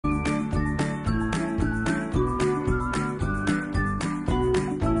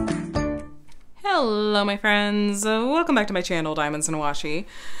Hello my friends, welcome back to my channel, Diamonds and Washi.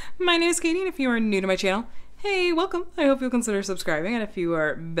 My name is Katie, and if you are new to my channel, hey, welcome. I hope you'll consider subscribing, and if you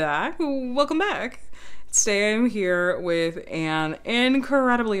are back, welcome back. Today I'm here with an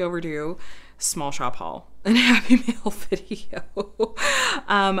incredibly overdue small shop haul and Happy Meal video.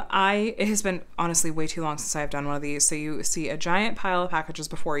 It has been honestly way too long since I've done one of these, so you see a giant pile of packages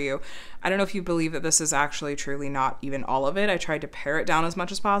before you. I don't know if you believe that this is actually truly not even all of it. I tried to pare it down as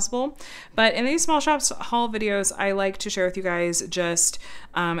much as possible, but in these small shops haul videos, I like to share with you guys just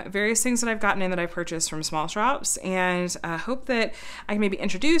various things that I've gotten in that I've purchased from small shops, and hope that I can maybe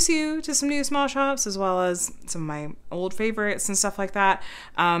introduce you to some new small shops as well as some of my old favorites and stuff like that.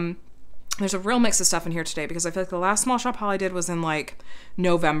 There's a real mix of stuff in here today because I feel like the last small shop haul I did was in like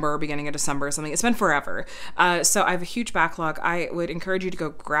November, beginning of December or something. It's been forever. So I have a huge backlog. I would encourage you to go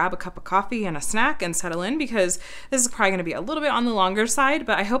grab a cup of coffee and a snack and settle in because this is probably going to be a little bit on the longer side,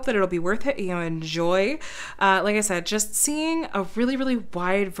 but I hope that it'll be worth it. You know, enjoy. Like I said, just seeing a really, really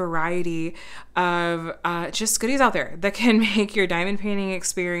wide variety of just goodies out there that can make your diamond painting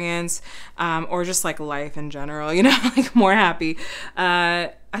experience or just like life in general, you know, like more happy.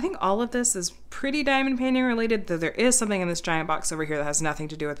 I think all of this is pretty diamond painting related, though there is something in this giant box over here that has nothing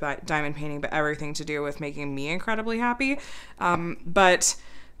to do with diamond painting, but everything to do with making me incredibly happy. But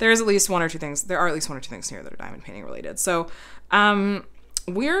there's at least one or two things. There are at least one or two things here that are diamond painting related. So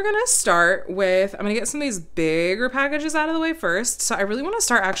we're going to start with, I'm going to get some of these bigger packages out of the way first. So I really want to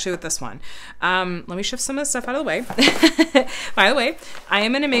start actually with this one. Let me shift some of this stuff out of the way. By the way, I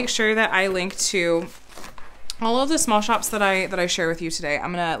am going to make sure that I link to all of the small shops that I share with you today.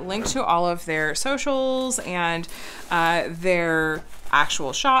 I'm gonna link to all of their socials and their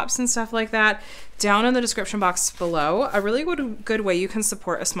actual shops and stuff like that down in the description box below. A really good way you can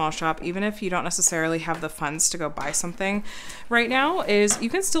support a small shop, even if you don't necessarily have the funds to go buy something right now, is you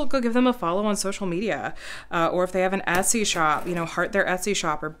can still go give them a follow on social media, or if they have an Etsy shop, you know, heart their Etsy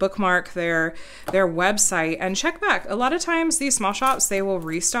shop or bookmark their website and check back. A lot of times these small shops, they will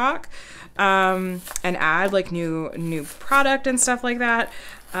restock and add like new product and stuff like that.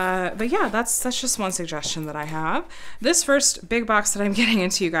 But yeah, that's just one suggestion that I have. This first big box that I'm getting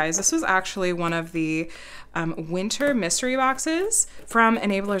into, you guys, this was actually one of the winter mystery boxes from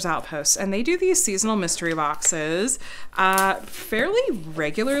Enablers Outpost, and they do these seasonal mystery boxes fairly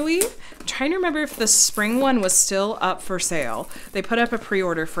regularly. I'm trying to remember if the spring one was still up for sale. They put up a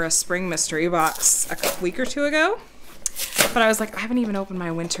pre-order for a spring mystery box a week or two ago. But I was like, I haven't even opened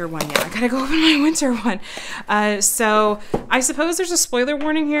my winter one yet. I gotta go open my winter one. So I suppose there's a spoiler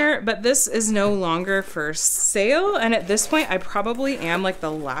warning here, but this is no longer for sale. And at this point, I probably am like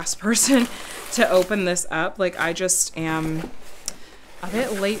the last person to open this up. Like I just am a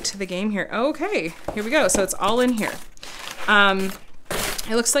bit late to the game here. Okay, here we go. So it's all in here.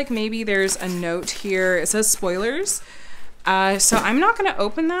 It looks like maybe there's a note here. It says spoilers. So I'm not going to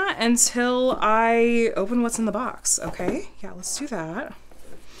open that until I open what's in the box. Okay. Yeah, let's do that.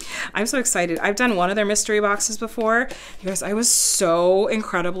 I'm so excited. I've done one of their mystery boxes before. You guys, I was so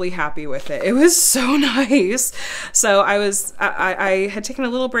incredibly happy with it. It was so nice. So I had taken a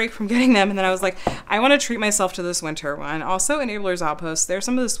little break from getting them, and then I was like, I want to treat myself to this winter one. Also, Enablers Outpost, they're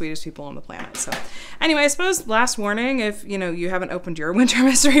some of the sweetest people on the planet. So anyway, I suppose last warning, if you know you haven't opened your winter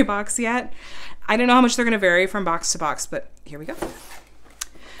mystery box yet, I don't know how much they're going to vary from box to box, but here we go.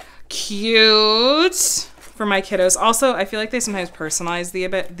 Cute for my kiddos. Also, I feel like they sometimes personalize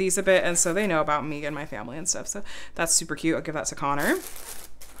these a bit, and so they know about me and my family and stuff. So that's super cute. I'll give that to Connor.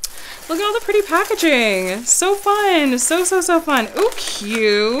 Look at all the pretty packaging. So fun. So fun. Ooh,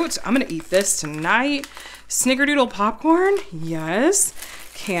 cute. I'm going to eat this tonight. Snickerdoodle popcorn. Yes.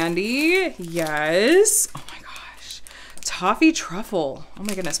 Candy. Yes. Oh my gosh. Toffee truffle. Oh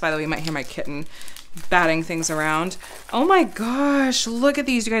my goodness. By the way, you might hear my kitten batting things around. Oh my gosh, look at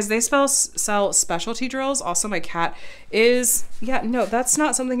these, you guys. They sell specialty drills. Also, my cat is, yeah, no, that's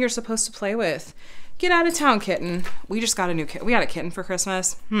not something you're supposed to play with. Get out of town, kitten. We just got a new kitten. We got a kitten for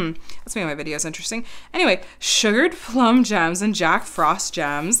Christmas. That's made my videos interesting. Anyway, sugared plum gems and Jack Frost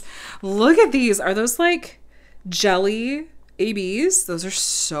gems. Look at these. Are those like jelly ABs? Those are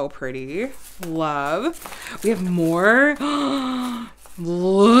so pretty. Love. We have more.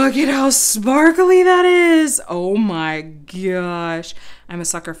 Look at how sparkly that is. Oh my gosh. I'm a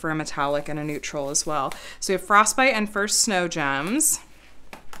sucker for a metallic and a neutral as well. So we have Frostbite and First Snow gems.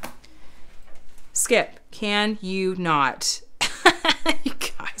 Skip, can you not? You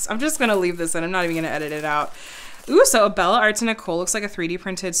guys, I'm just going to leave this in. I'm not even going to edit it out. Ooh, so Bella Arts Nicole looks like a 3D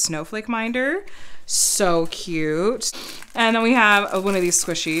printed snowflake minder. So cute. And then we have one of these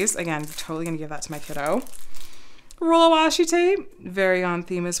squishies. Again, totally going to give that to my kiddo. roll of washi tape. Very on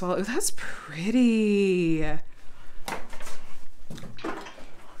theme as well. Ooh, that's pretty.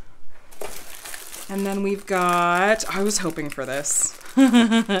 And then we've got, I was hoping for this.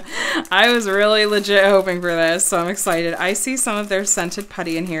 I was really legit hoping for this, so I'm excited. I see some of their scented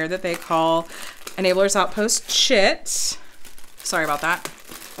putty in here that they call Enablers Outpost Chit. Sorry about that.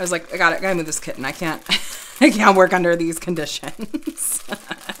 I was like, I gotta move this kitten. I can't work under these conditions.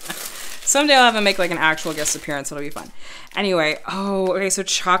 Someday I'll have them make like an actual guest appearance. It'll be fun. Anyway, okay, so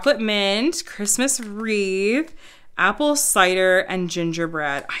chocolate mint, Christmas wreath, apple cider, and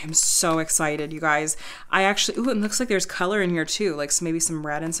gingerbread. I am so excited, you guys. I actually, ooh, it looks like there's color in here too, like maybe some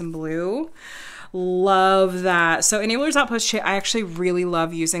red and some blue. Love that. So Enablers Outpost Chit, I actually really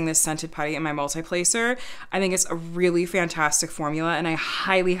love using this scented putty in my multi-placer. I think it's a really fantastic formula, and I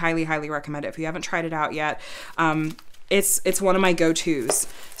highly, highly, highly recommend it. If you haven't tried it out yet, it's one of my go-tos,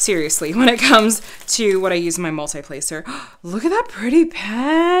 seriously, when it comes to what I use in my multi-placer. Look at that pretty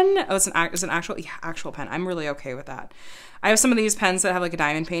pen. Oh, it's an actual pen. I'm really okay with that. I have some of these pens that have like a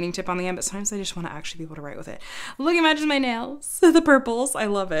diamond painting tip on the end, but sometimes I just want to actually be able to write with it. Look, imagine my nails, the purples. I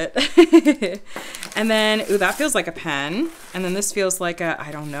love it. And then, ooh, that feels like a pen. And then this feels like a,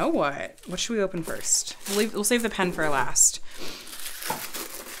 I don't know what. What should we open first? We'll save the pen for last.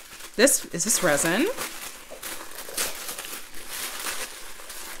 Is this resin?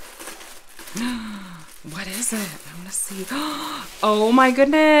 What is it? I want to see. Oh my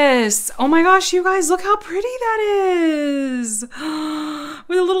goodness. Oh my gosh, you guys, look how pretty that is.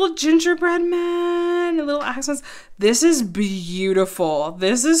 With a little gingerbread man, a little accents. This is beautiful.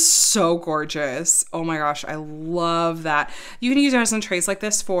 This is so gorgeous. Oh my gosh, I love that. You can use resin trays like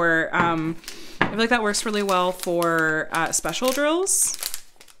this for, I feel like that works really well for special drills.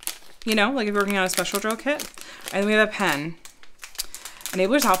 You know, like if you're working on a special drill kit. And then we have a pen.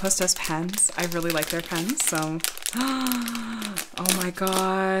 Enablers Outpost does pens. I really like their pens, so. Oh my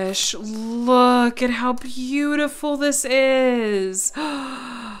gosh. Look at how beautiful this is.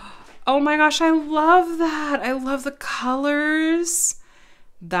 Oh my gosh, I love that. I love the colors.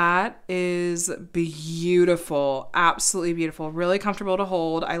 That is beautiful. Absolutely beautiful. Really comfortable to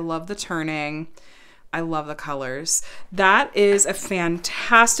hold. I love the turning. I love the colors. That is a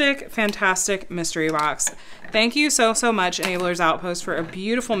fantastic, fantastic mystery box. Thank you so, so much, Enablers Outpost, for a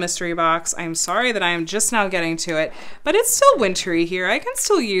beautiful mystery box. I'm sorry that I am just now getting to it, but it's still wintry here. I can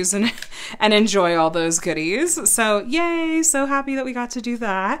still use and enjoy all those goodies. So yay, so happy that we got to do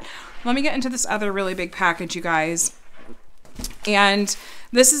that. Let me get into this other really big package, you guys. And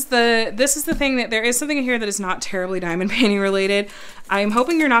this is the thing, that there is something in here that is not terribly diamond painting related. I'm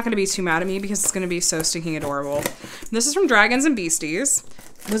hoping you're not going to be too mad at me because it's going to be so stinking adorable. This is from Dragons and Beasties.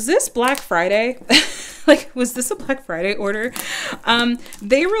 Was this Black Friday? Like, was this a Black Friday order?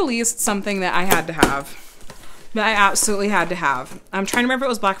 They released something that I had to have. That I absolutely had to have. I'm trying to remember if it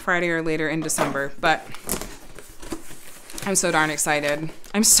was Black Friday or later in December, but I'm so darn excited.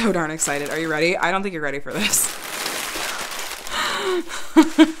 I'm so darn excited. Are you ready? I don't think you're ready for this.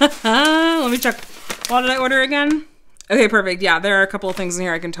 Let me check. What did I order again? Okay, perfect. Yeah, there are a couple of things in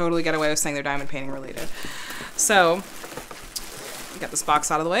here I can totally get away with saying they're diamond painting related. So, get this box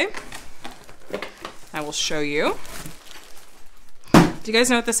out of the way. I will show you. Do you guys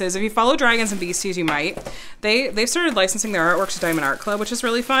know what this is? If you follow Dragons and Beasties, you might. They've started licensing their artwork to Diamond Art Club, which is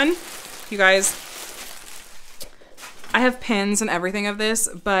really fun. You guys, I have pins and everything of this,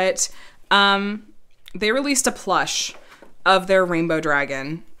 but they released a plush of their rainbow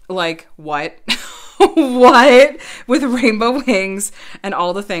dragon. Like, what? What? With rainbow wings and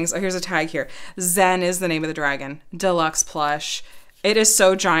all the things. Oh, here's a tag here. Zen is the name of the dragon. Deluxe plush. It is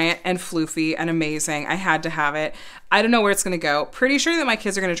so giant and floofy and amazing. I had to have it. I don't know where it's going to go. Pretty sure that my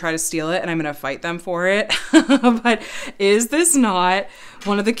kids are going to try to steal it and I'm going to fight them for it. But is this not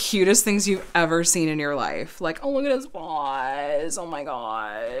one of the cutest things you've ever seen in your life? Like, oh, look at his paws. Oh my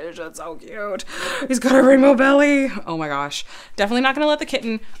gosh, that's so cute. He's got a rainbow belly. Oh my gosh. Definitely not going to let the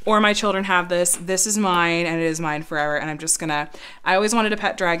kitten or my children have this. This is mine and it is mine forever. And I'm just going to, I always wanted a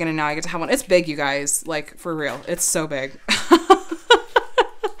pet dragon and now I get to have one. It's big, you guys. Like, for real. It's so big.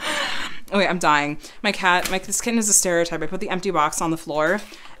 Okay, I'm dying. This kitten is a stereotype. I put the empty box on the floor,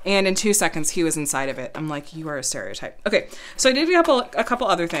 and in 2 seconds, he was inside of it. I'm like, you are a stereotype. Okay, so I did get a couple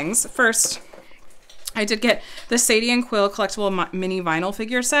other things. First, I did get the Sadie and Quill collectible mini vinyl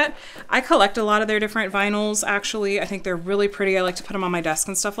figure set. I collect a lot of their different vinyls, actually. I think they're really pretty. I like to put them on my desk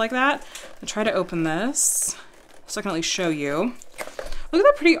and stuff like that. I'll try to open this so I can at least show you. Look at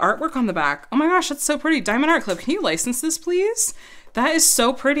that pretty artwork on the back. Oh my gosh, that's so pretty. Diamond Art Club, can you license this, please? That is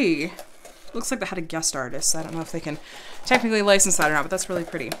so pretty. Looks like they had a guest artist. I don't know if they can technically license that or not, but that's really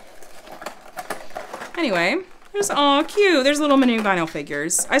pretty. Anyway, There's, aw, cute. There's little mini vinyl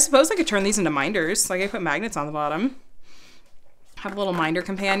figures. I suppose I could turn these into minders. Like I put magnets on the bottom. Have a little minder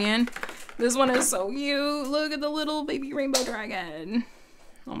companion. This one is so cute. Look at the little baby rainbow dragon.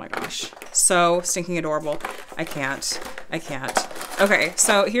 Oh my gosh. So stinking adorable. I can't. Okay,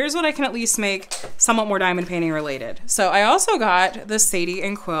 so here's what I can at least make somewhat more diamond painting related. So I also got the Sadie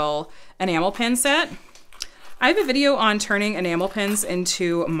and Quill enamel pin set. I have a video on turning enamel pins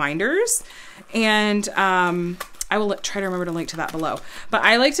into minders, and I will try to remember to link to that below. But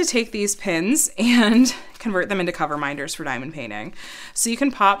I like to take these pins and convert them into cover minders for diamond painting. So you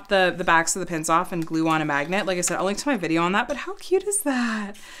can pop the backs of the pins off and glue on a magnet. Like I said, I'll link to my video on that, but how cute is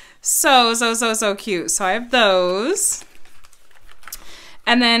that? So cute. So I have those.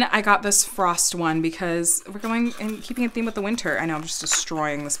 And then I got this frost one because we're going and keeping a theme with the winter. I know I'm just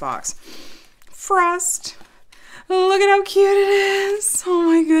destroying this box. Frost. Look at how cute it is. Oh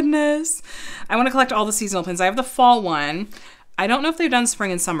my goodness. I want to collect all the seasonal pins. I have the fall one. I don't know if they've done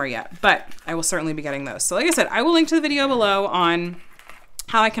spring and summer yet, but I will certainly be getting those. So like I said, I will link to the video below on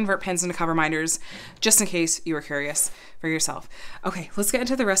how I convert pins into cover minders, just in case you were curious for yourself. Okay, let's get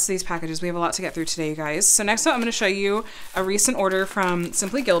into the rest of these packages. We have a lot to get through today, you guys. So next up, I'm going to show you a recent order from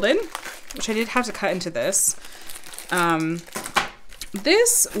Simply Gilded, which I did have to cut into this.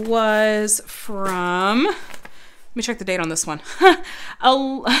 This was from... Let me check the date on this one.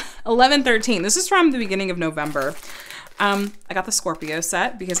 11/13. This is from the beginning of November. I got the Scorpio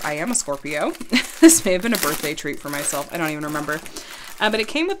set because I am a Scorpio. This may have been a birthday treat for myself. I don't even remember. But it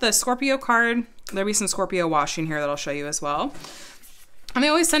came with the Scorpio card. There'll be some Scorpio washi in here that I'll show you as well. And they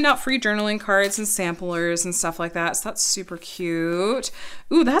always send out free journaling cards and samplers and stuff like that. So that's super cute.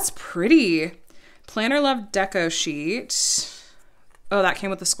 Ooh, that's pretty. Planner Love Deco Sheet. Oh, that came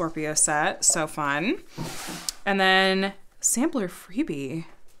with the Scorpio set. So fun. And then sampler freebie.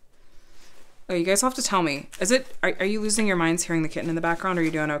 Oh, you guys have to tell me. Is it, are you losing your minds hearing the kitten in the background, or are you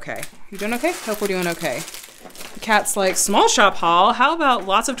doing okay? You doing okay? Hope we're doing okay. The cat's like, small shop haul. How about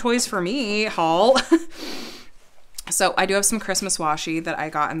lots of toys for me haul? So I do have some Christmas washi that I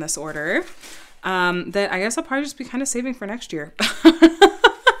got in this order that I guess I'll probably just be kind of saving for next year.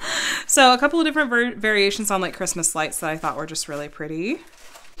 So a couple of different variations on like Christmas lights that I thought were just really pretty.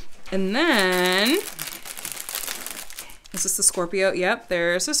 And then, is this the Scorpio? Yep,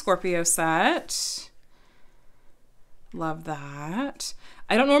 there's a Scorpio set. Love that.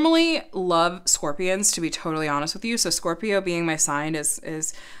 I don't normally love scorpions, to be totally honest with you. So Scorpio being my sign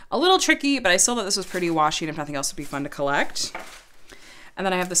is a little tricky, but I still thought this was pretty washi, and if nothing else would be fun to collect. And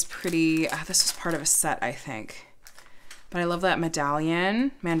then I have this pretty, this was part of a set, I think. But I love that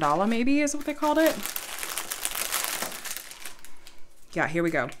medallion. Mandala maybe is what they called it. Yeah, here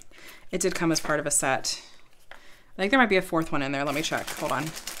we go. It did come as part of a set. I think there might be a fourth one in there. Let me check. Hold on.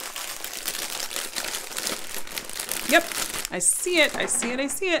 Yep. I see it. I see it. I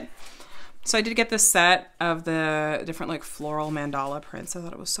see it. So I did get this set of the different like floral mandala prints. I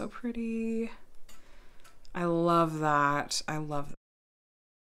thought it was so pretty. I love that. I love that.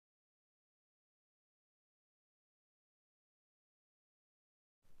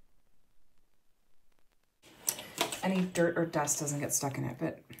 Any dirt or dust doesn't get stuck in it.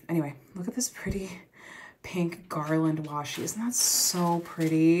 But anyway, look at this pretty pink garland washi. Isn't that so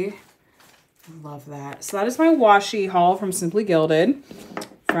pretty? I love that. So that is my washi haul from Simply Gilded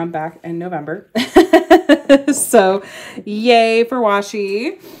from back in November. So yay for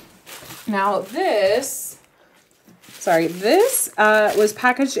washi. Now this was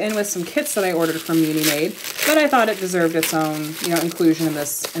packaged in with some kits that I ordered from Unimade, but I thought it deserved its own, inclusion in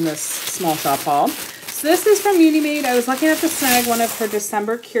this small shop haul. So this is from Unimade. I was lucky enough to snag one of her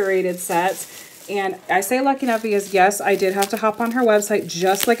December curated sets. And I say lucky enough because, yes, I did have to hop on her website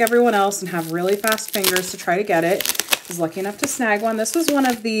just like everyone else and have really fast fingers to try to get it. I was lucky enough to snag one. This was one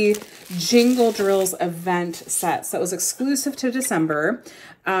of the Jingle Drills event sets that was exclusive to December.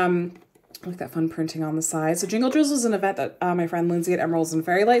 Look at that fun printing on the side. So Jingle Drills was an event that my friend Lindsay at Emeralds and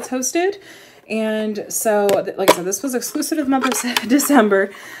Fairy Lights hosted. And so, like I said, this was exclusive to the month of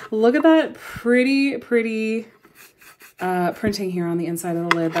December. Look at that pretty printing here on the inside of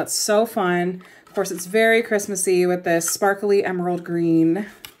the lid. That's so fun. Of course, it's very Christmassy with this sparkly emerald green.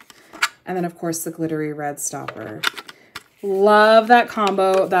 And then, of course, the glittery red stopper. Love that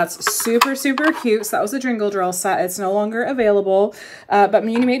combo. That's super, super cute. So that was a Jingle Drill set. It's no longer available, but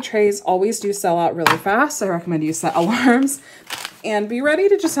Unimade trays always do sell out really fast. I recommend you set alarms and be ready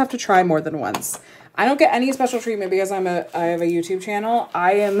to just have to try more than once. I don't get any special treatment because I have a YouTube channel.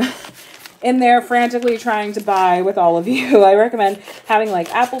 I am in there frantically trying to buy with all of you. I recommend having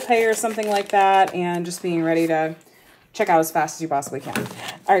like Apple Pay or something like that and just being ready to check out as fast as you possibly can.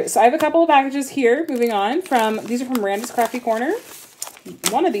 All right, so I have a couple of packages here. Moving on these are from Randa's Crafty Corner.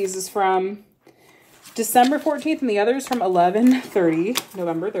 One of these is from December 14th and the other is from 11/30,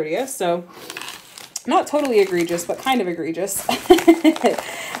 November 30th. So not totally egregious, but kind of egregious.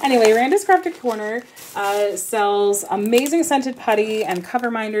 Anyway, Randa's Crafty Corner sells amazing scented putty and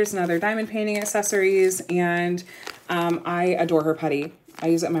cover minders and other diamond painting accessories. And I adore her putty. I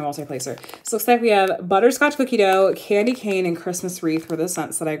use it in my multi-placer. So it looks like we have butterscotch cookie dough, candy cane, and Christmas wreath were the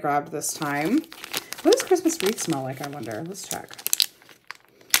scents that I grabbed this time. What does Christmas wreath smell like, I wonder? Let's check.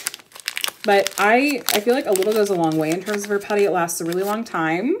 But I feel like a little goes a long way in terms of her putty. It lasts a really long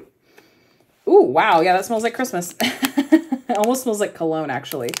time. Ooh, wow. Yeah, that smells like Christmas. It almost smells like cologne,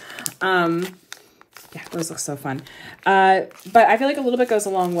 actually. Yeah, those look so fun. But I feel like a little bit goes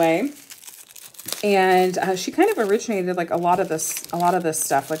a long way. And she kind of originated like a lot of this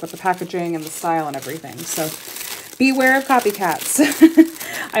stuff, like with the packaging and the style and everything. So beware of copycats.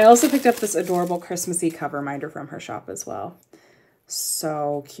 I also picked up this adorable Christmassy cover minder from her shop as well.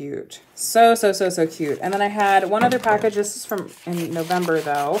 So cute. So cute. And then I had one other package. This is from in November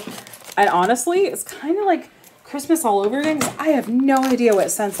though. And honestly, it's kind of like Christmas all over again because I have no idea what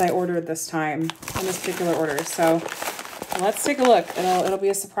scents I ordered this time in this particular order. So let's take a look. It'll be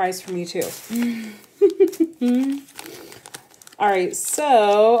a surprise for me too. All right,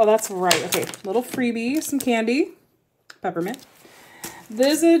 so, oh, that's right. Okay, little freebie, some candy, peppermint.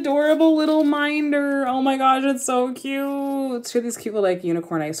 This adorable little minder. Oh my gosh, it's so cute. Two of these cute little like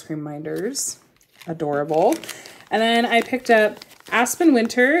unicorn ice cream minders. Adorable. And then I picked up Aspen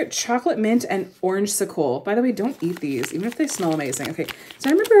Winter, Chocolate Mint, and Orange Sickle. By the way, don't eat these, even if they smell amazing. Okay, so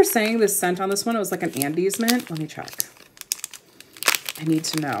I remember saying this scent on this one, it was like an Andes mint. Let me check. I need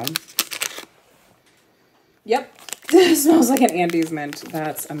to know. Yep, it smells like an Andes mint.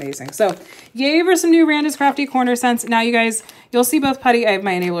 That's amazing. So yay for some new Randa's Crafty Corner scents. Now you guys, you'll see both putty. I have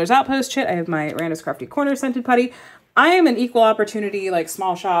my Enablers Outpost Chit. I have my Randa's Crafty Corner scented putty. I am an equal opportunity, like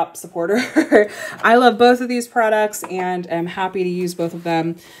small shop supporter. I love both of these products and am happy to use both of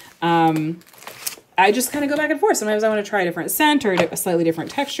them. I just kind of go back and forth. Sometimes I want to try a different scent or a slightly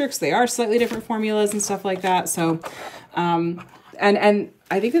different texture because they are slightly different formulas and stuff like that. So, and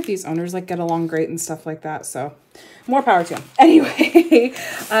I think that these owners like get along great and stuff like that. So more power to them. Anyway,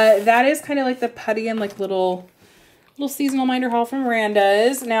 that is kind of like the putty and like little seasonal minder haul from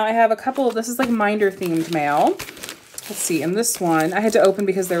Randa's. Now I have a couple of, this is like minder themed mail. Let's see, in this one, I had to open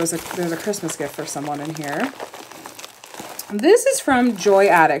because there's a Christmas gift for someone in here. This is from Joy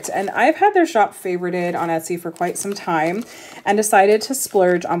Addict, and I've had their shop favorited on Etsy for quite some time and decided to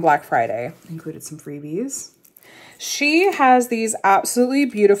splurge on Black Friday. Included some freebies. She has these absolutely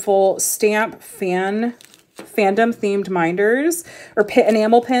beautiful stamp fandom themed minders, or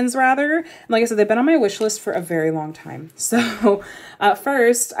enamel pins rather. And like I said, they've been on my wish list for a very long time. So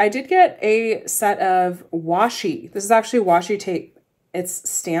first I did get a set of washi. This is actually washi tape. It's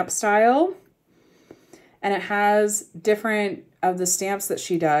stamp style. And it has different of the stamps that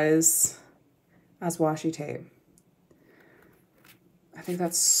she does as washi tape. I think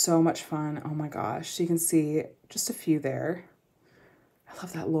that's so much fun. Oh my gosh. So you can see just a few there. I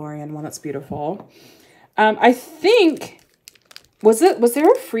love that Lorian one. That's beautiful. I think, was there a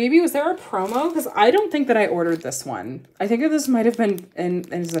freebie? Was there a promo? Because I don't think that I ordered this one. I think that this might have been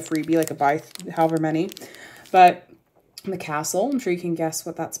as a freebie, like a buy however many. But the castle, I'm sure you can guess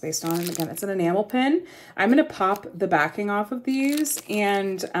what that's based on. And again, it's an enamel pin. I'm going to pop the backing off of these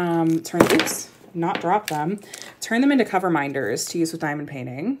and not drop them. Turn them into cover minders to use with diamond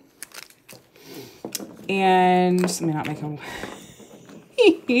painting. And let me not make them...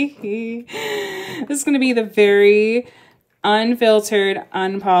 This is going to be the very unfiltered,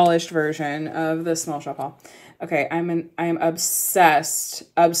 unpolished version of the small shop haul. Okay, I am obsessed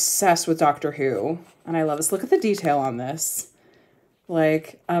with Doctor Who, and I love this. Look at the detail on this.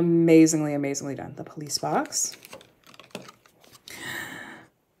 Like, amazingly done. The police box.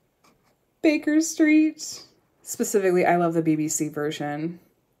 Baker Street. Specifically, I love the BBC version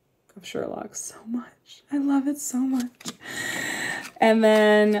of Sherlock so much. I love it so much. And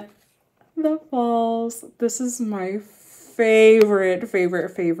then the Falls. This is my favorite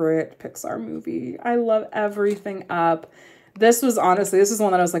Pixar movie. I love everything up. This was one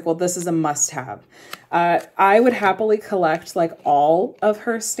that I was like, well, this is a must-have. I would happily collect like all of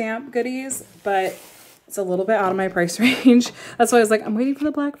her stamp goodies, but it's a little bit out of my price range. That's why I was like, I'm waiting for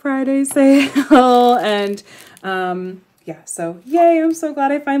the Black Friday sale. And yeah, so yay, I'm so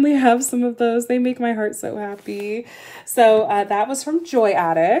glad I finally have some of those. They make my heart so happy. So that was from Joy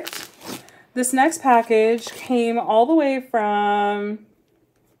Addict. This next package came all the way from,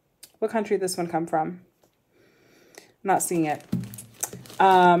 what country did this one come from? not seeing it.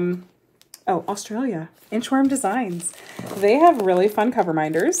 Oh, Australia. Inchworm Designs. They have really fun cover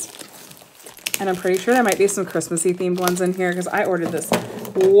minders. And I'm pretty sure there might be some Christmassy themed ones in here because I ordered this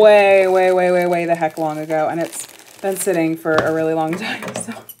way the heck long ago. And it's been sitting for a really long time.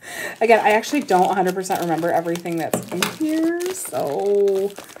 So again, I actually don't 100% remember everything that's in here.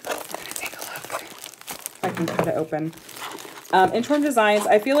 So take a look. If I can cut it open. Inchworm Designs,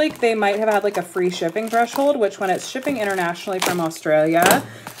 I feel like they might have had like a free shipping threshold, which when it's shipping internationally from Australia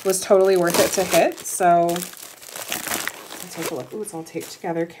was totally worth it to hit. So let's take a look. Ooh, it's all taped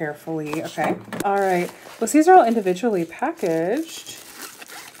together carefully. Okay. All right. Well, these are all individually packaged.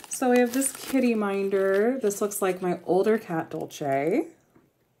 So we have this kitty minder. This looks like my older cat, Dolce.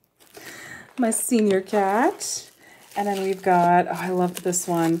 My senior cat. And then we've got, oh, I loved this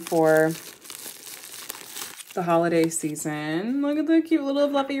one for the holiday season. Look at the cute little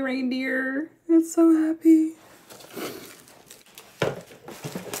fluffy reindeer. It's so happy.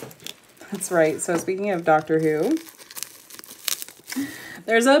 That's right. So speaking of Doctor Who,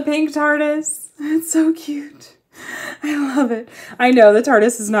 there's a pink TARDIS. It's so cute. I love it. I know the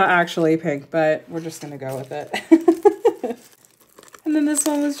TARDIS is not actually pink, but we're just going to go with it. And then this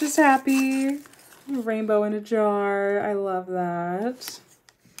one was just happy. Rainbow in a jar. I love that.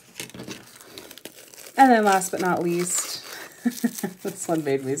 And then last but not least, this one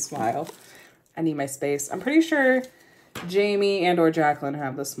made me smile. I need my space. I'm pretty sure Jamie and or Jacqueline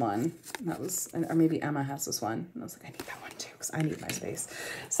have this one. That was, or maybe Emma has this one. And I was like, I need that one too because I need my space.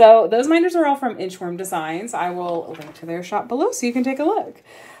 So those minders are all from Inchworm Designs. I will link to their shop below so you can take a look.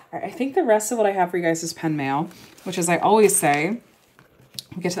 All right, I think the rest of what I have for you guys is pen mail, which as I always say,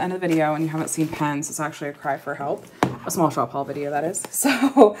 we get to the end of the video and you haven't seen pens. It's actually a cry for help. A small shop haul video, that is.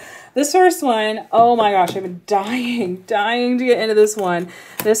 So this first one, oh my gosh, I've been dying to get into this one.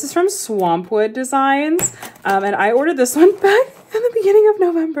 This is from Swampwood Designs. And I ordered this one back in the beginning of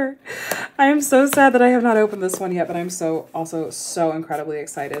November. I am so sad that I have not opened this one yet, but I'm also so incredibly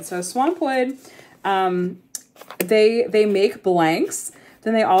excited. So Swampwood, they make blanks.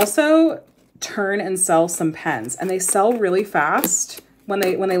 Then they also turn and sell some pens, and they sell really fast when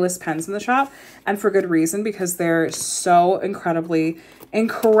they list pens in the shop, and for good reason, because they're so incredibly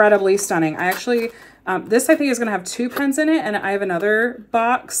stunning. I actually, this I think is going to have 2 pens in it, and I have another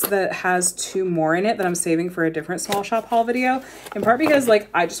box that has 2 more in it that I'm saving for a different small shop haul video, in part because like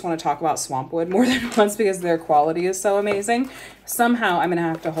I just want to talk about Swampwood more than once because their quality is so amazing. Somehow I'm going to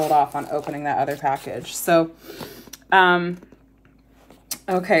have to hold off on opening that other package. So,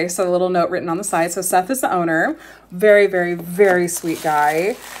 okay, so a little note written on the side. So Seth is the owner. Very sweet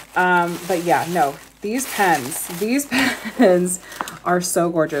guy. But yeah, no, these pens are so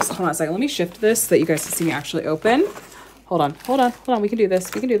gorgeous. Hold on a second. Let me shift this so that you guys can see me actually open. Hold on. We can do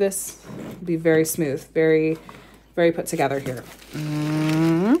this. It'll be very smooth, very put together here.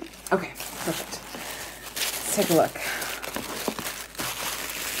 Okay, perfect. Let's take a look.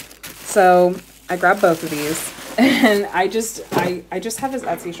 So I grabbed both of these. And I just have this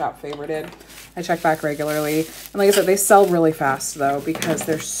Etsy shop favorited. I check back regularly. And like I said, they sell really fast though because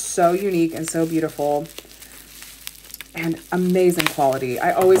they're so unique and so beautiful and amazing quality.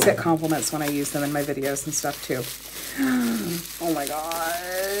 I always get compliments when I use them in my videos and stuff too. Oh my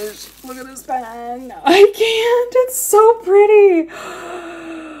gosh. Look at this pen. I can't. It's so pretty.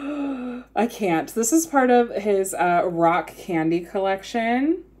 I can't. This is part of his rock candy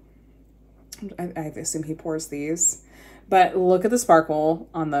collection. I assume he pours these, but look at the sparkle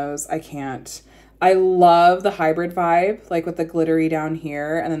on those. I can't. I love the hybrid vibe, like with the glittery down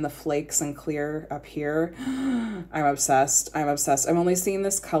here and then the flakes and clear up here. I'm obsessed. I've only seen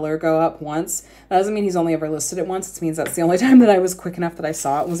this color go up once. That doesn't mean he's only ever listed it once. It means that's the only time that I was quick enough that I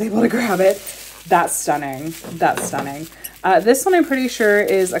saw it and was able to grab it. That's stunning. This one I'm pretty sure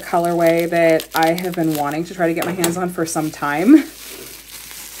is a colorway that I have been wanting to try to get my hands on for some time.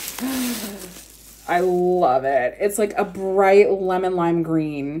 I love it. It's like a bright lemon lime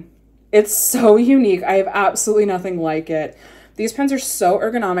green. It's so unique. I have absolutely nothing like it. These pens are so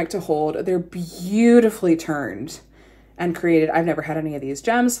ergonomic to hold. They're beautifully turned and created. I've never had any of these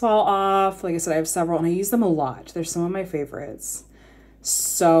gems fall off. Like I said, I have several and I use them a lot. They're some of my favorites.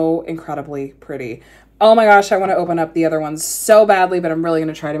 So incredibly pretty. Oh my gosh, I want to open up the other ones so badly, but I'm really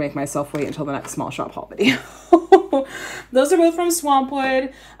going to try to make myself wait until the next small shop haul video. Those are both from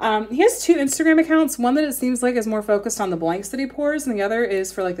Swampwood. He has 2 Instagram accounts. One that it seems like is more focused on the blanks that he pours, and the other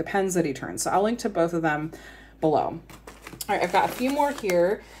is for like the pens that he turns. So I'll link to both of them below. All right, I've got a few more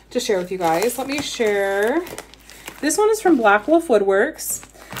here to share with you guys. Let me share. This one is from Black Wolf Woodworks.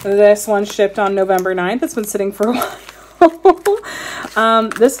 This one shipped on November 9th. It's been sitting for a while.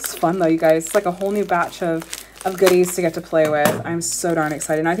 This is fun though, you guys. It's like a whole new batch of of goodies to get to play with. I'm so darn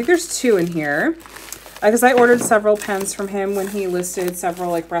excited. And I think there's 2 in here because I ordered several pens from him when he listed several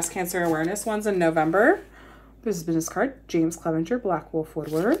like breast cancer awareness ones in November. There's his business card, James Clevenger, Black Wolf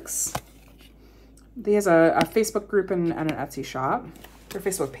Woodworks. He has a Facebook group and an Etsy shop, or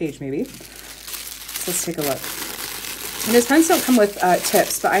Facebook page maybe. So let's take a look. And his pens don't come with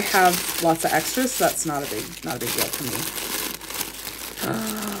tips, but I have lots of extras, so that's not a big deal for me.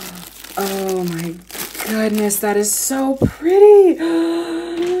 Oh my goodness, that is so pretty.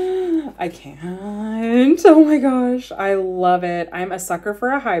 I can't. Oh my gosh, I love it. I'm a sucker for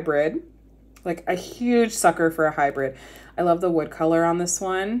a hybrid, like a huge sucker for a hybrid. I love the wood color on this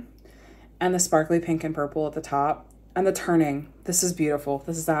one and the sparkly pink and purple at the top and the turning. This is beautiful.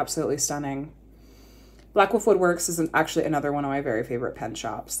 This is absolutely stunning. Black Wolf Woodworks is actually another one of my very favorite pen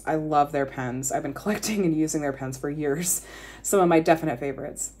shops. I love their pens. I've been collecting and using their pens for years. Some of my definite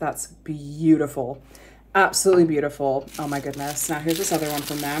favorites. That's beautiful. Absolutely beautiful. Oh my goodness. Now here's this other one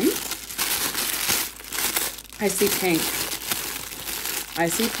from them. I see pink. I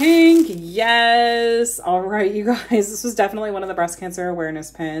see pink. Yes. All right, you guys. This was definitely one of the breast cancer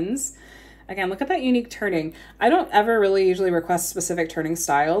awareness pens. Again, look at that unique turning. I don't ever really usually request specific turning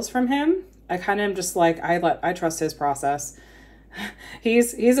styles from him. I kind of am just like, I trust his process.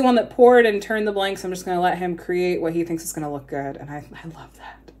 He's the one that poured and turned the blanks. I'm just going to let him create what he thinks is going to look good. And I love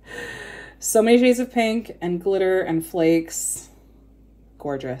that. So many shades of pink and glitter and flakes.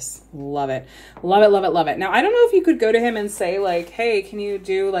 Gorgeous. Love it. Love it, love it, love it. Now, I don't know if you could go to him and say like, hey, can you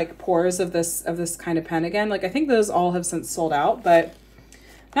do like pours of this kind of pen again? Like, I think those all have since sold out, but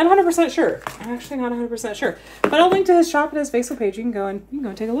not 100% sure. I'm actually not 100% sure. But I'll link to his shop and his Facebook page. You can go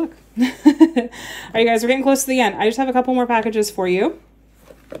and take a look. All right, you guys, we're getting close to the end. I just have a couple more packages for you.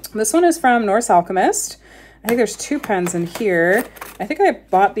 This one is from Norse Alchemist. I think there's 2 pens in here. I think I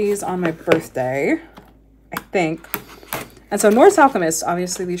bought these on my birthday, I think. And so Norse Alchemist,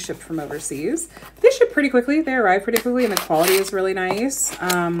 obviously these shipped from overseas. They ship pretty quickly. They arrive pretty quickly and the quality is really nice.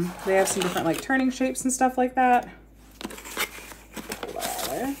 They have some different like turning shapes and stuff like that.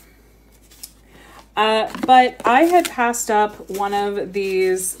 But I had passed up one of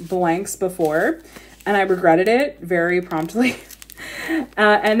these blanks before and I regretted it very promptly.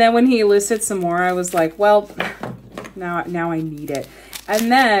 And then when he listed some more, I was like, well, now I need it.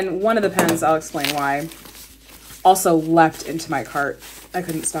 And then one of the pens, I'll explain why, also leapt into my cart. I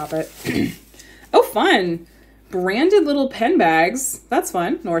couldn't stop it. Oh, fun. Branded little pen bags. That's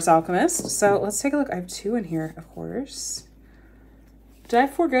fun. Norse Alchemist. So let's take a look. I have 2 in here, of course. Did I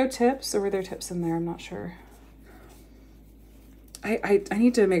forego tips or were there tips in there? I'm not sure. I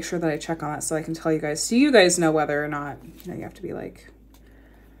need to make sure that I check on that so I can tell you guys. So you guys know whether or not, you have to be like,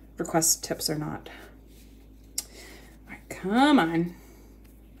 request tips or not. All right, come on.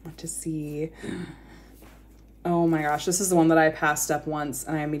 I want to see. Oh my gosh, this is the one that I passed up once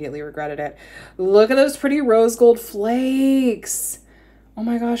and I immediately regretted it. Look at those pretty rose gold flakes. Oh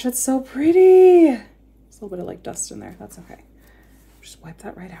my gosh, that's so pretty. There's a little bit of like dust in there. That's okay. Just wipe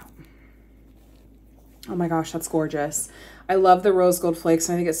that right out. Oh my gosh, that's gorgeous. I love the rose gold flakes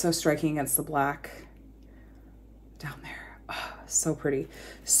and I think it's so striking against the black down there. Oh, so pretty.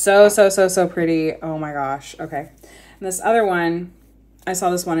 So pretty. Oh my gosh. Okay. And this other one, I saw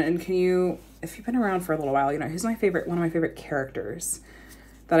this one and can you, if you've been around for a little while, he's one of my favorite characters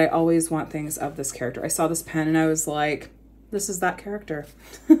that I always want things of this character. I saw this pen and I was like, this is that character.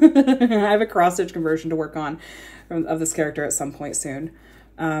 I have a cross stitch conversion to work on of this character at some point soon.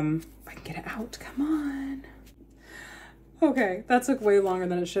 If I can get it out, come on. Okay, that took way longer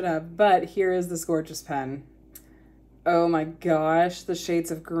than it should have, but here is this gorgeous pen. Oh my gosh, the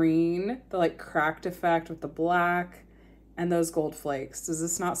shades of green, the like cracked effect with the black and those gold flakes. Does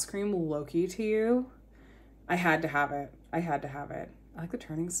this not scream Loki to you? I had to have it. I had to have it. I like the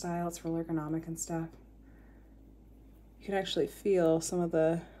turning style. It's real ergonomic and stuff. You can actually feel some of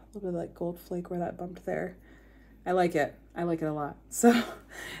the little bit of like gold flake where that bumped there. I like it. I like it a lot. So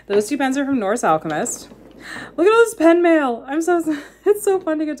those 2 pens are from Norse Alchemist. Look at all this pen mail. It's so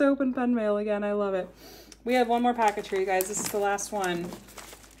fun to get to open pen mail again. I love it. We have one more package here, you guys. This is the last one.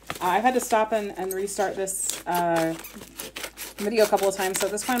 I've had to stop and restart this video a couple of times. So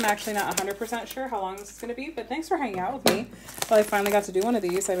at this point, I'm actually not 100% sure how long this is going to be, but thanks for hanging out with me. Well, I finally got to do one of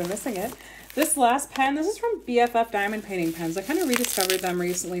these. I've been missing it. This last pen, this is from BFF Diamond Painting Pens. I kind of rediscovered them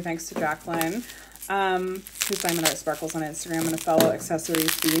recently thanks to Jacqueline, who's Diamond Art Sparkles on Instagram and a fellow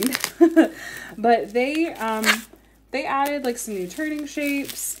accessories fiend. But they added like some new turning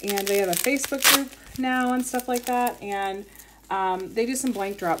shapes and they have a Facebook group now and stuff like that. And they do some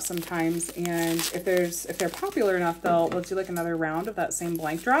blank drops sometimes, and if they're popular enough, they'll do like another round of that same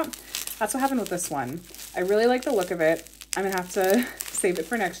blank drop. That's what happened with this one. I really like the look of it. I'm gonna have to save it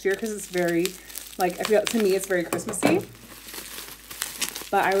for next year because it's very, like, I feel, to me, it's very Christmassy.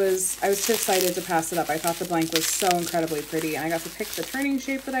 But I was too excited to pass it up. I thought the blank was so incredibly pretty, and I got to pick the turning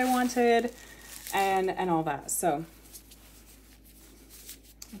shape that I wanted and all that. So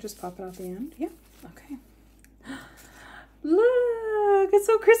I'll just pop it out the end. Yeah, okay. Look, it's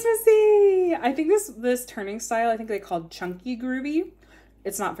so Christmassy. I think this turning style, I think they called Chunky Groovy.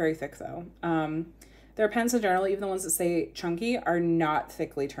 It's not very thick though. Their pens in general, even the ones that say chunky, are not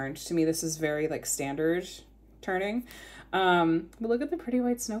thickly turned. To me, this is very like standard turning. But look at the pretty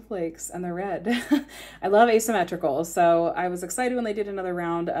white snowflakes and the red. I love asymmetrical, so I was excited when they did another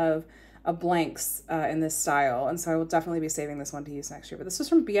round of blanks in this style, and so I will definitely be saving this one to use next year. But this was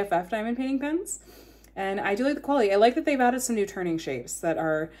from BFF Diamond Painting Pens, and I do like the quality. I like that they've added some new turning shapes that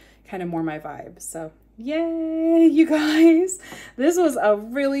are kind of more my vibe. So yay, you guys. This was a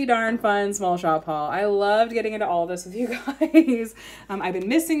really darn fun small shop haul. I loved getting into all of this with you guys. I've been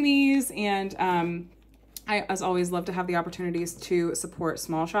missing these, and I, as always, love to have the opportunities to support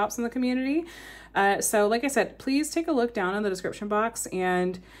small shops in the community. So like I said, please take a look down in the description box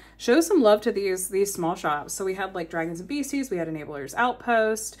and show some love to these small shops. So we had like Dragons and Beasties, we had Enablers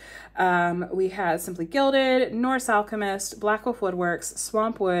Outpost, we had Simply Gilded, Norse Alchemist, Black Wolf Woodworks,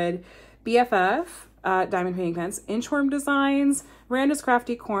 Swampwood, BFF, Diamond Painting Pens, Inchworm Designs, Randa's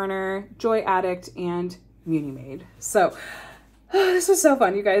Crafty Corner, Joy Addict, and Munimade. So this was so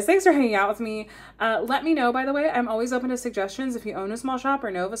fun, you guys. Thanks for hanging out with me. Let me know, by the way, I'm always open to suggestions. If you own a small shop or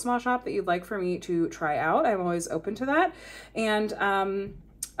know of a small shop that you'd like for me to try out, I'm always open to that. And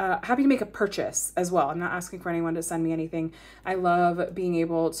happy to make a purchase as well. I'm not asking for anyone to send me anything. I love being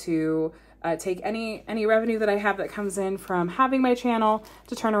able to take any revenue that I have that comes in from having my channel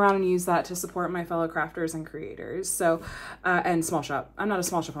to turn around and use that to support my fellow crafters and creators. So, and small shop. I'm not a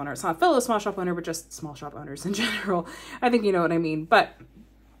small shop owner. It's not a fellow small shop owner, but just small shop owners in general. I think you know what I mean. But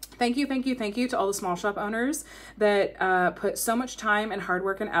thank you to all the small shop owners that put so much time and hard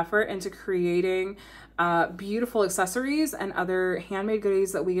work and effort into creating beautiful accessories and other handmade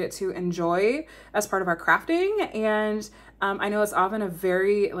goodies that we get to enjoy as part of our crafting. And I know it's often a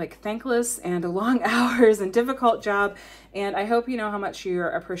very like thankless and long hours and difficult job, and I hope you know how much you're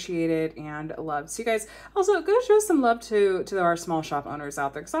appreciated and loved. So you guys also go show some love to our small shop owners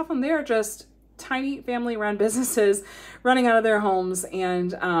out there, because often they are just tiny family run businesses running out of their homes,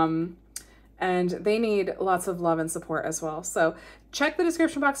 and they need lots of love and support as well. So check the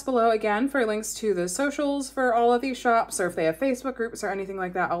description box below again for links to the socials for all of these shops, or if they have Facebook groups or anything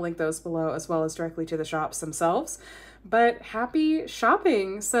like that, I'll link those below, as well as directly to the shops themselves. But happy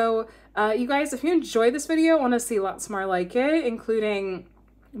shopping. So you guys, if you enjoyed this video, want to see lots more like it, including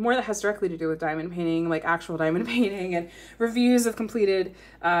more that has directly to do with diamond painting, like actual diamond painting, and reviews of completed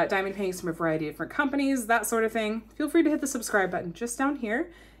diamond paintings from a variety of different companies, that sort of thing, feel free to hit the subscribe button just down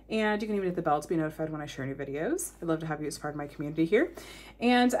here. And you can even hit the bell to be notified when I share new videos. I'd love to have you as part of my community here.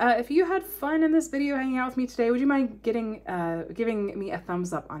 And if you had fun in this video hanging out with me today, would you mind giving me a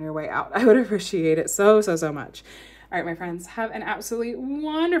thumbs up on your way out? I would appreciate it so much. All right, my friends, have an absolutely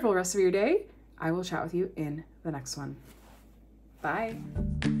wonderful rest of your day. I will chat with you in the next one. Bye.